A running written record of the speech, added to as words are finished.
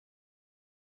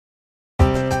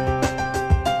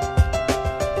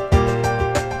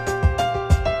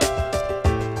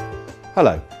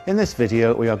Hello, in this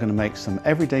video we are going to make some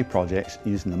everyday projects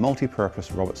using the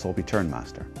multi-purpose Robert Sorby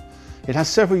Turnmaster. It has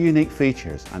several unique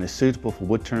features and is suitable for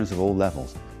wood turners of all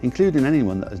levels, including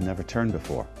anyone that has never turned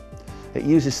before. It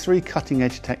uses three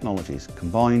cutting-edge technologies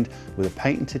combined with a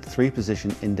patented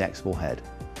three-position indexable head.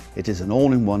 It is an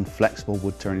all-in-one flexible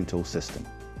wood turning tool system.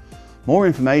 More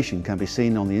information can be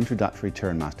seen on the introductory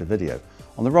Turnmaster video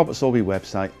on the Robert Sorby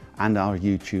website and our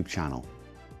YouTube channel.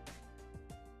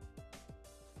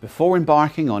 Before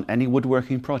embarking on any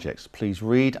woodworking projects, please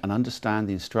read and understand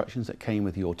the instructions that came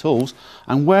with your tools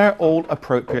and wear all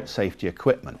appropriate safety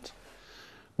equipment.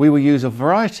 We will use a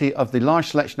variety of the large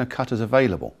selection of cutters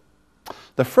available.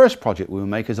 The first project we will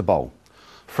make is a bowl.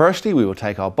 Firstly, we will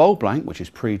take our bowl blank, which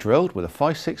is pre-drilled with a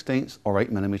 5/16 or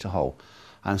 8mm hole,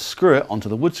 and screw it onto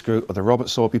the wood screw of the Robert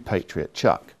Sorby Patriot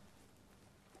chuck.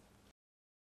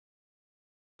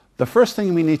 The first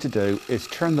thing we need to do is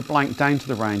turn the blank down to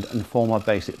the round and form our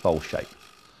basic bowl shape.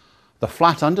 The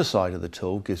flat underside of the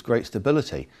tool gives great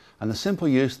stability, and the simple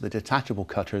use of the detachable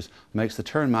cutters makes the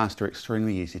Turnmaster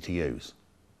extremely easy to use.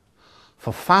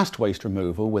 For fast waste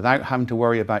removal without having to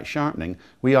worry about sharpening,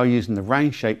 we are using the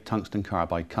round-shaped tungsten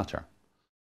carbide cutter.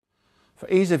 For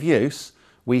ease of use,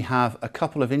 we have a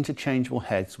couple of interchangeable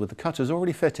heads with the cutters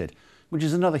already fitted, which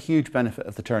is another huge benefit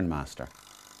of the Turnmaster.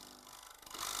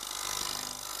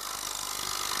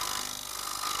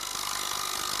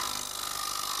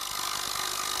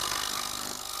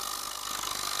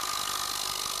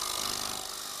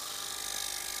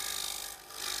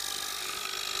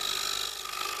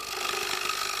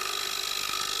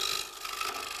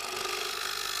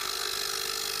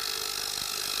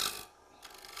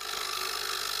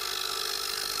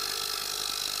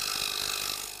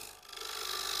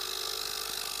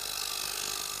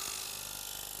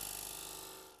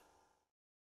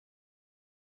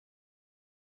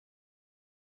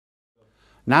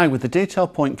 Now with the detail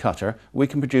point cutter, we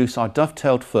can produce our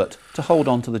dovetailed foot to hold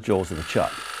on to the jaws of the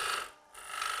chuck.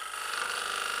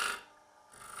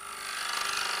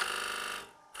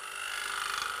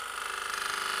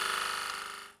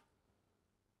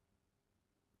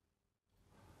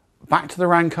 Back to the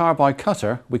round carbide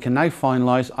cutter, we can now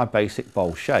finalise our basic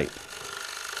bowl shape.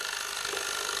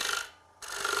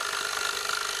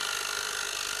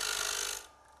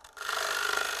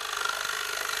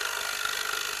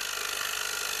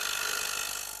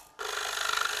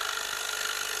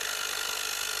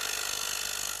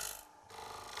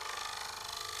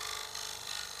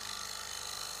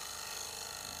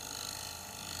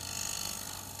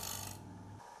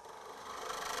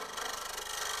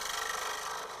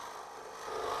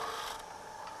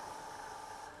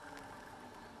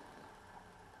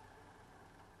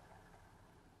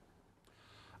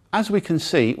 As we can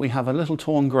see, we have a little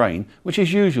torn grain, which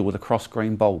is usual with a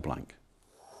cross-grain bowl blank.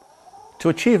 To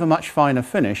achieve a much finer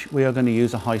finish, we are going to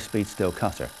use a high-speed steel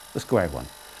cutter, the square one.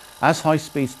 As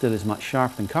high-speed steel is much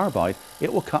sharper than carbide,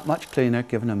 it will cut much cleaner,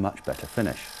 giving a much better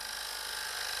finish.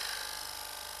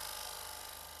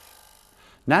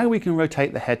 Now we can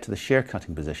rotate the head to the shear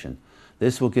cutting position.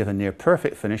 This will give a near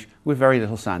perfect finish with very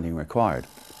little sanding required.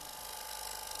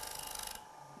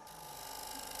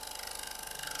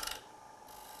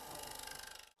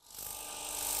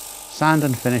 Sand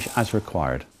and finish as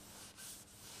required.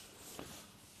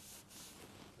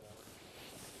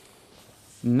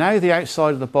 Now the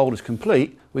outside of the bowl is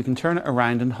complete, we can turn it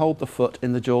around and hold the foot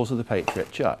in the jaws of the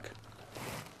Patriot chuck.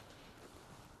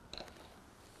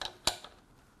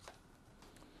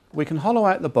 We can hollow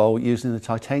out the bowl using the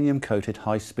titanium coated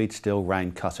high-speed steel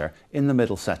round cutter in the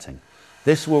middle setting.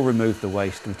 This will remove the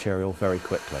waste material very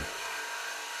quickly.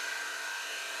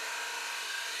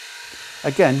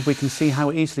 Again, we can see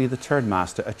how easily the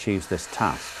Turnmaster achieves this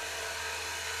task.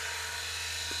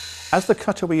 As the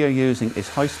cutter we are using is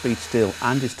high-speed steel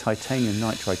and is titanium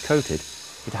nitride coated,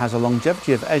 it has a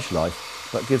longevity of edge life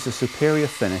but gives a superior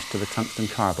finish to the tungsten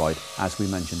carbide, as we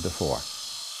mentioned before.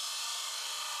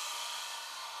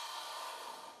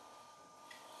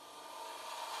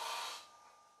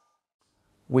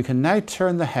 We can now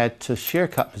turn the head to shear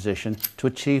cut position to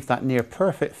achieve that near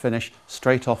perfect finish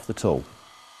straight off the tool.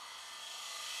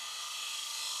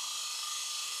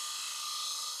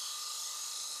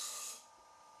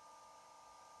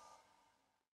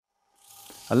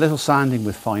 A little sanding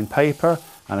with fine paper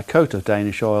and a coat of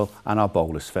Danish oil and our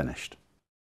bowl is finished.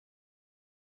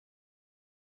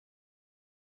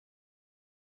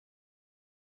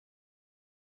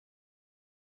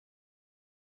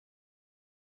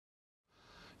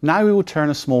 Now we will turn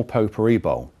a small potpourri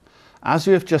bowl. As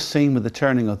we have just seen with the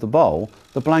turning of the bowl,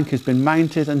 the blank has been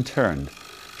mounted and turned,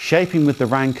 shaping with the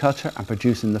round cutter and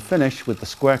producing the finish with the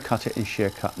square cutter in shear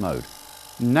cut mode.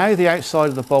 Now the outside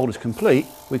of the bowl is complete,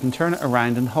 we can turn it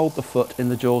around and hold the foot in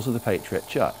the jaws of the Patriot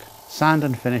chuck. Sand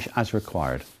and finish as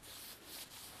required.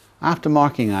 After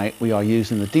marking out, we are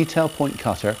using the detail point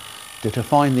cutter to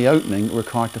define the opening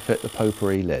required to fit the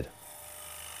potpourri lid.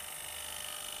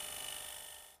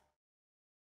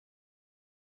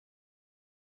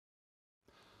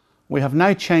 We have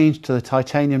now changed to the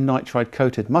titanium nitride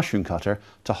coated mushroom cutter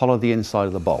to hollow the inside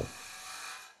of the bowl.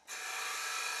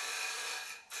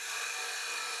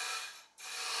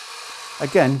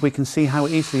 Again, we can see how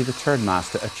easily the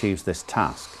Turnmaster achieves this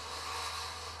task.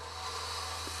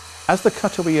 As the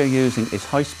cutter we are using is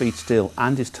high-speed steel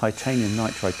and is titanium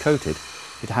nitride coated,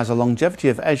 it has a longevity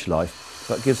of edge life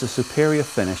but gives a superior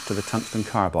finish to the tungsten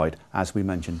carbide, as we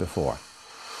mentioned before.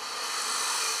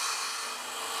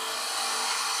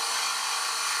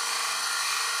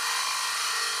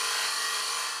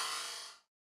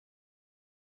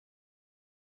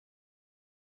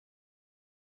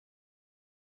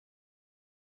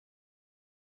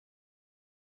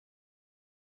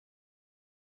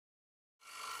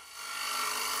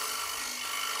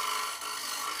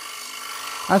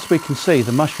 As we can see,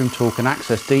 the mushroom tool can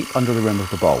access deep under the rim of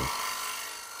the bowl.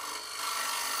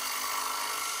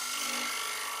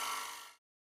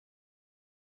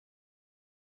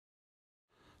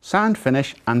 Sand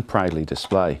finish and proudly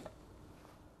display.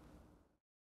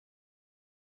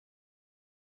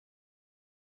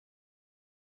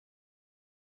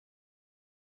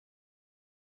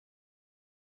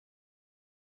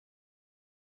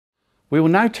 We will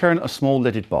now turn a small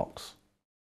lidded box.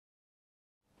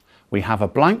 We have a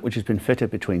blank which has been fitted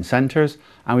between centres,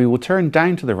 and we will turn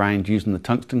down to the round using the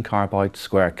tungsten carbide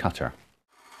square cutter.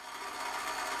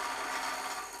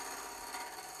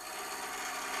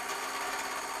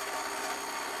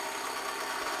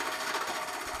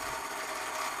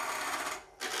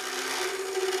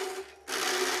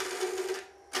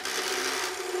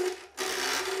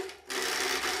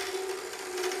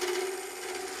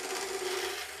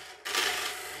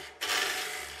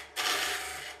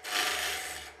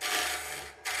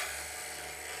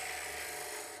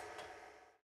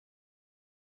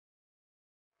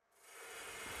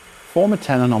 Form a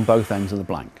tenon on both ends of the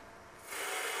blank.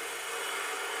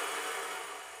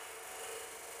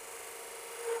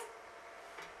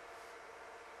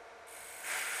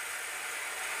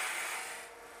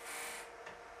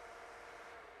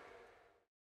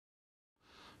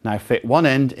 Now fit one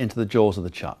end into the jaws of the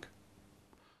chuck.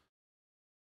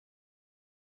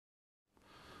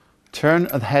 Turn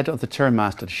the head of the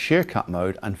Turnmaster to shear cut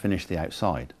mode and finish the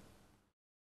outside.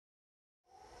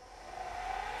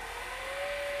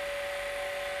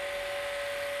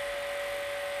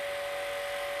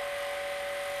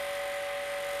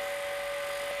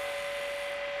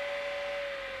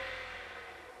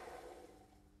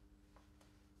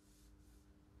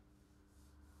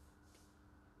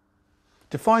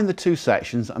 Define the two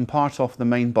sections and part off the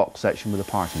main box section with a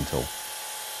parting tool.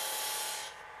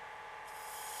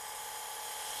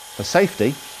 For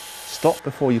safety, stop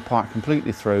before you part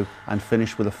completely through and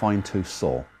finish with a fine-tooth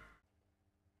saw.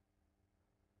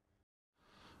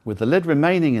 With the lid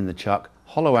remaining in the chuck,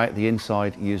 hollow out the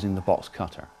inside using the box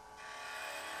cutter.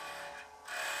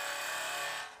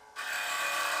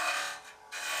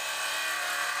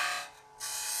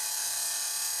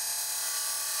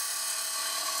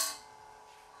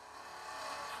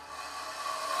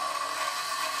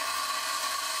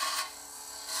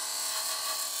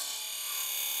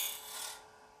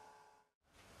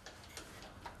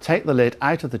 Take the lid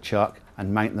out of the chuck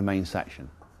and mount the main section.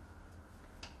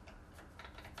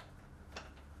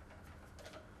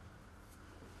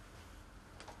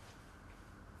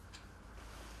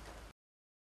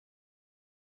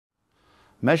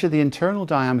 Measure the internal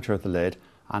diameter of the lid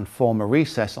and form a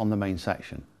recess on the main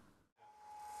section.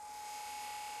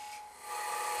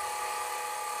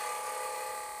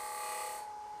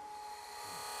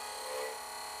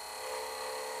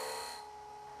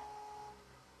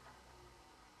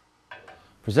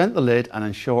 Present the lid and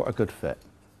ensure a good fit.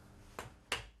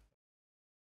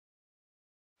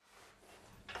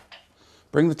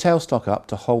 Bring the tailstock up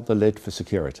to hold the lid for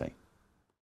security.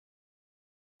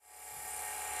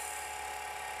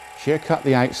 Shear cut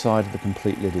the outside of the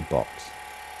complete lidded box.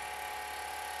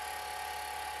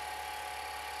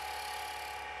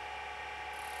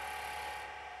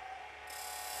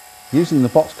 Using the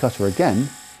box cutter again,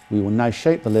 we will now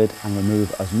shape the lid and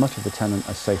remove as much of the tenon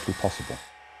as safely possible.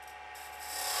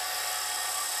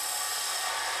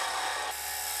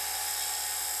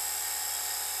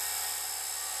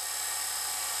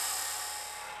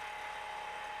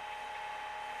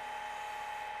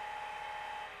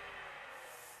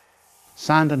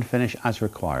 Sand and finish as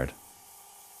required.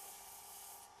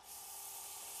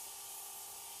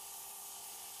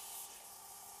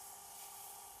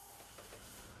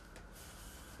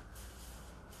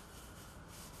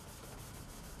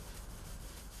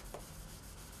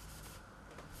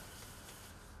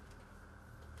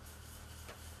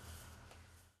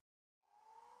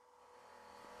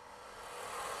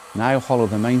 Now hollow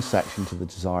the main section to the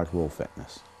desired wall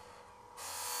thickness.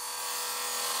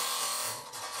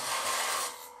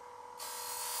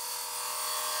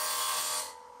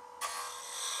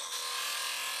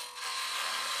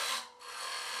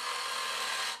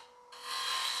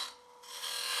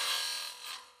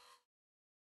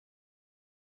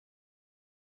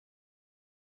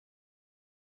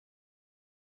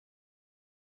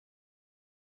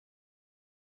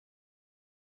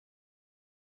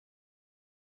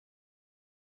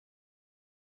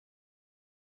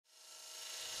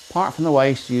 Part from the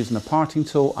waste using the parting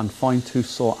tool and fine tooth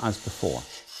saw as before.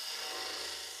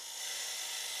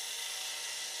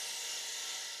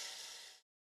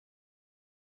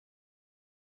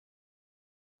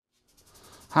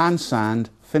 Hand sand,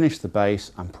 finish the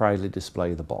base and proudly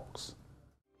display the box.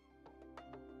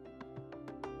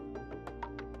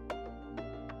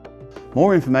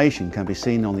 More information can be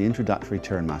seen on the introductory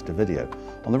Turnmaster video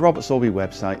on the Robert Sorby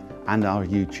website and our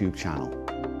YouTube channel.